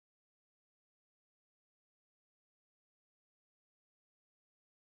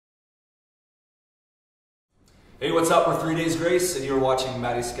Hey, what's up? We're 3 Days Grace, and you're watching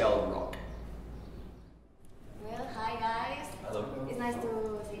MariskalRock. Well, hi guys. Hello. It's nice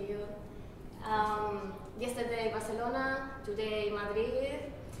to see you. Yesterday Barcelona, today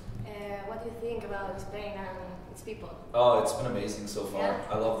Madrid. What do you think about Spain and its people? Oh, it's been amazing so far. Yeah?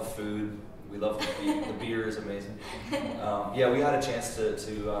 I love the food. We love the beer is amazing. Yeah, we had a chance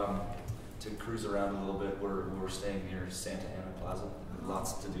to cruise around a little bit. We're staying near Santa Ana Plaza.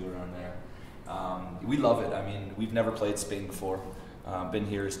 Lots to do around there. We love it. I mean, we've never played Spain before. Been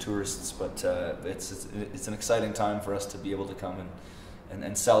here as tourists, but it's an exciting time for us to be able to come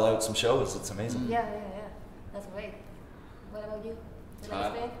and sell out some shows. It's amazing. Yeah. That's great. What about you? You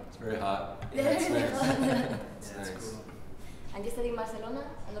like Spain? It's very hot. Yeah, it's nice. It's nice. Cool. And you study in Barcelona?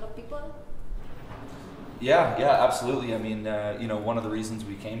 A lot of people? Yeah, absolutely. I mean, you know, one of the reasons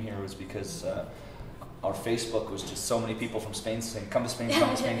we came here was because our Facebook was just so many people from Spain saying, "Come to Spain, come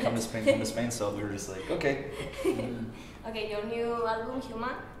to Spain, come to Spain, come to Spain." So we were just like, okay. Okay, your new album,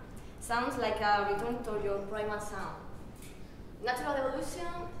 Human, sounds like a return to your primal sound. Natural evolution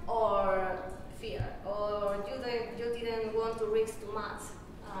or fear? Or you didn't want to risk too much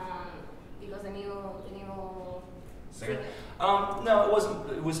because the new Singer? No, it wasn't.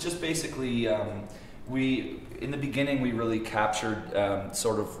 It was just basically in the beginning we really captured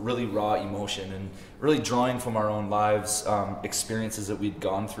sort of really raw emotion and really drawing from our own lives, experiences that we'd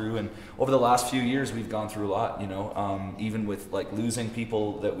gone through, and over the last few years we've gone through a lot, you know, even with like losing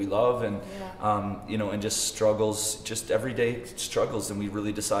people that we love and you know, and just struggles, just everyday struggles, and we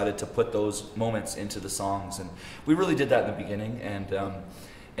really decided to put those moments into the songs, and we really did that in the beginning,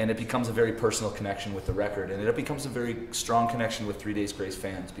 and it becomes a very personal connection with the record, and it becomes a very strong connection with 3 Days Grace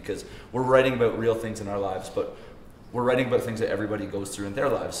fans, because we're writing about real things in our lives, but we're writing about things that everybody goes through in their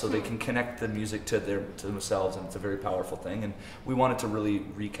lives, so they can connect the music to themselves, and it's a very powerful thing, and we wanted to really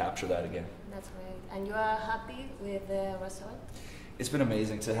recapture that again. That's great. And you are happy with the result? It's been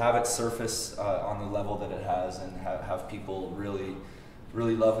amazing to have it surface on the level that it has, and have people really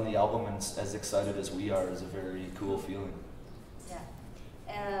loving the album and as excited as we are is a very cool feeling.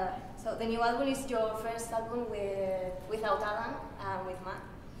 So the new album is your first album without Halen and with Matt.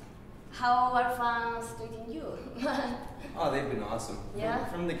 How are fans treating you? Oh, they've been awesome. Yeah?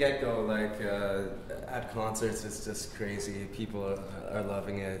 From the get-go, like at concerts, it's just crazy. People are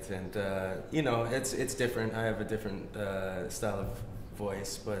loving it, and you know, it's different. I have a different style of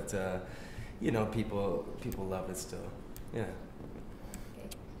voice, but you know, people love it still. Yeah. Okay.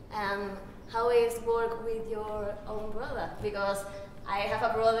 How is work with your own brother? Because I have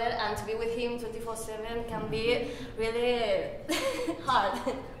a brother, and to be with him 24/7 can be really hard.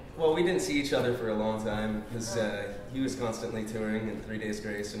 Well, we didn't see each other for a long time because he was constantly touring in 3 Days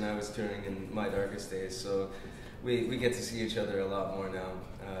Grace, and I was touring in My Darkest Days. So we get to see each other a lot more now.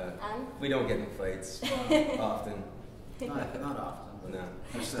 We don't get in fights often. Not often. No.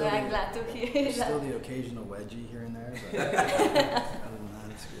 So I'm glad to hear that. Still the occasional wedgie here and there. But other than that,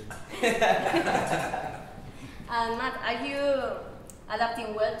 it's good. And Matt, are you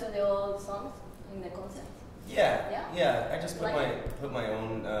adapting well to the old songs in the concept? Yeah. I just put my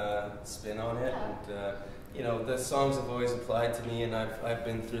own spin on it, and you know, the songs have always applied to me, and I've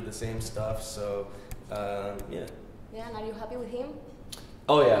been through the same stuff, so yeah. Yeah, and are you happy with him?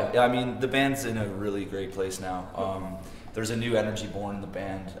 Oh yeah. I mean, the band's in a really great place now. There's a new energy born in the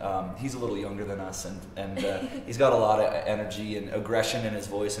band. He's a little younger than us, and he's got a lot of energy and aggression in his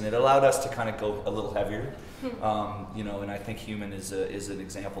voice, and it allowed us to kind of go a little heavier. You know, and I think Human is an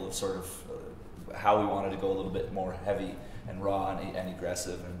example of sort of how we wanted to go a little bit more heavy and raw and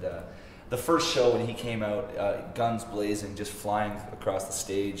aggressive. And the first show when he came out, guns blazing, just flying across the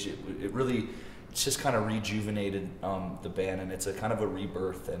stage, it really just kind of rejuvenated the band, and it's a kind of a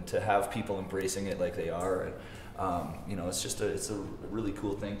rebirth, and to have people embracing it like they are. You know, it's a really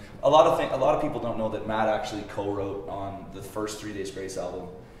cool thing. A lot of people don't know that Matt actually co-wrote on the first 3 Days Grace album,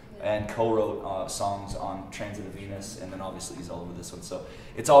 and co-wrote songs on Transit of Venus, and then obviously he's all over this one. So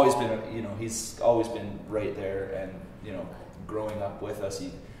it's always been, you know, he's always been right there, and you know, growing up with us,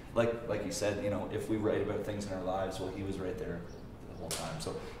 he, like you said, you know, if we write about things in our lives, well, he was right there the whole time.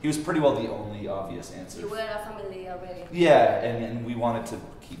 So he was pretty well the only obvious answer. You were a family already. Yeah, and we wanted to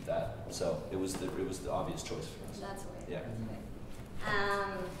keep that, so it was the obvious choice for us. That's right. Yeah. Okay.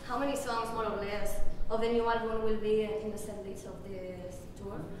 How many songs, more or less, of the new album will be in the set list of this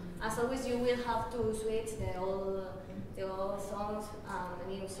tour? As always, you will have to switch the old songs and the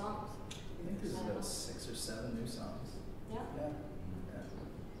new songs. I think there's about 6 or 7 new songs. Yeah? Yeah.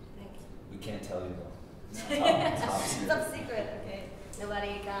 Thank you. We can't tell you though. Top secret. Top secret, okay.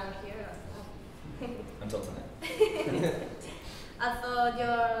 Nobody can hear us. Until tonight. I thought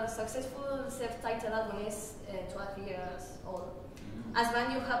your successful self-titled album is 12 years old. As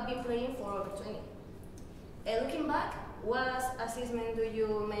band, you have been playing for over 20. Looking back, what assessment do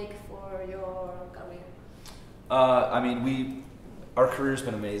you make for your career? I mean, our career's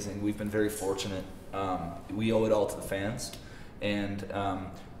been amazing. We've been very fortunate. We owe it all to the fans, and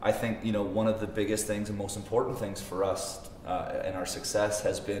I think one of the biggest things and most important things for us and our success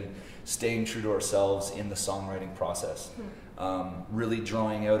has been staying true to ourselves in the songwriting process. Really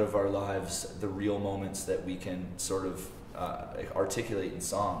drawing out of our lives the real moments that we can sort of articulate in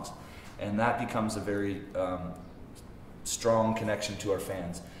songs, and that becomes a very strong connection to our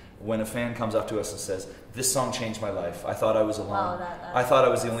fans. When a fan comes up to us and says, "This song changed my life. I thought I was alone. I thought I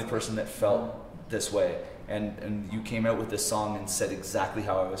was the only person that felt this way, and you came out with this song and said exactly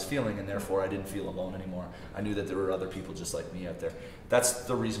how I was feeling, and therefore I didn't feel alone anymore. I knew that there were other people just like me out there." That's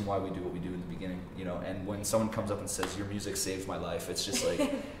the reason why we do what we do in the beginning, And when someone comes up and says, "Your music saved my life," it's just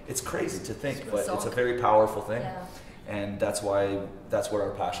like, it's crazy to think, but it's a very powerful thing. Yeah. And that's where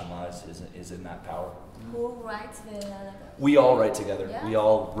our passion lies, is in that power. Who writes the... We all write together. Yeah. We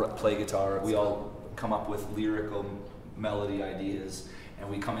all play guitar. We all come up with lyrical melody ideas, and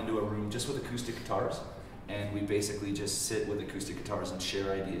we come into a room just with acoustic guitars, and we basically just sit with acoustic guitars and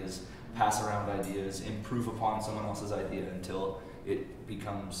share ideas, pass around ideas, improve upon someone else's idea until it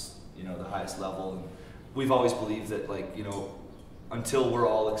becomes, the highest level. And we've always believed that, until we're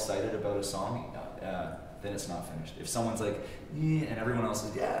all excited about a song, then it's not finished. If someone's like, "Yeah," and everyone else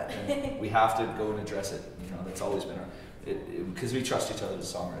is, "Yeah," then we have to go and address it. That's always been because we trust each other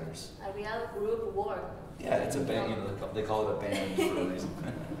as songwriters. A real group work. Yeah, it's a band. They call it a band for a reason.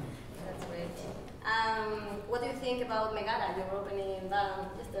 That's great. What do you think about Megara, your opening band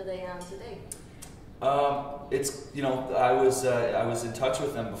yesterday and today? It's I was in touch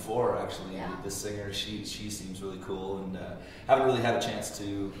with them before, actually. Yeah. The singer, she seems really cool, and haven't really had a chance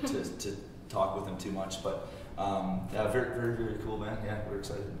to talk with them too much, but yeah, very, very, very cool band. Yeah, we're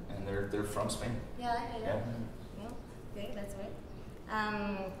excited, and they're from Spain. Yeah. Okay, that's great.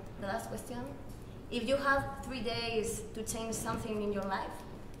 The last question: if you have 3 days to change something in your life,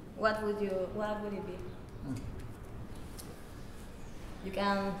 what would it be? You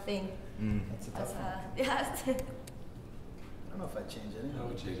can think. That's a tough one. Yes. I don't know if I'd change anything. I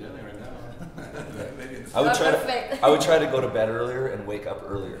would change anything right now. Maybe it's I would try to go to bed earlier and wake up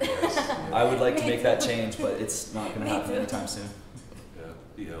earlier. I would like to make that change, but it's not going to happen anytime soon. Yeah,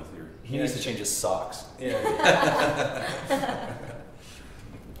 be healthier. He needs to change his socks. Yeah.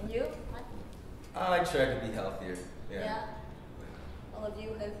 You? I try to be healthier. Yeah. All of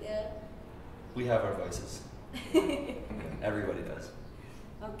you healthier. We have our vices. Everybody does.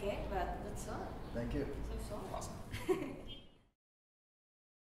 Okay, but that's all. Thank you. That's all. Awesome.